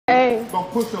Don't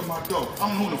push up my door. I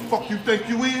don't know who the fuck you think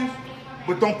you is,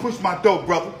 but don't push my door,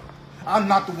 brother. I'm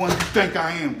not the one you think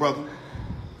I am, brother.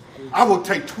 I will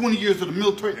take 20 years of the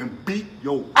military and beat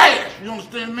your ass. You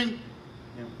understand me?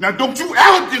 Yeah. Now, don't you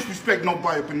ever disrespect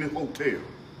nobody up in this hotel.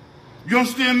 You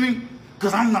understand me?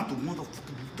 Because I'm not the motherfucker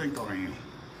you think I am.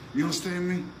 You understand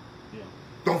me? Yeah.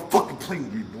 Don't fucking play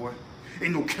with me, boy.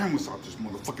 Ain't no cameras out this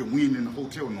motherfucker. We ain't in the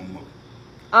hotel no more.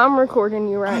 I'm recording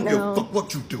you right now. I don't give a fuck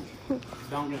what you do.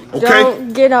 Okay?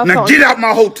 Don't get up. Now get out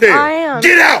my hotel. I am.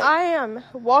 Get out. I am.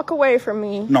 Walk away from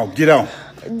me. No, get out.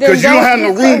 Because you don't have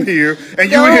no room here,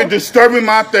 and you in here disturbing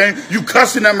my thing. You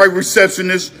cussing at my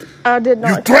receptionist. I did not.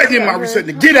 You threatening my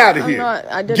receptionist. Get out of here.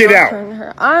 I did get not out. Turn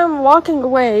her. I'm walking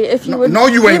away. If you would. No,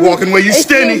 you ain't walking away. You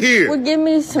standing here. Would give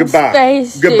me some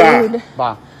space, Goodbye. Dude.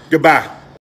 Bye. Goodbye.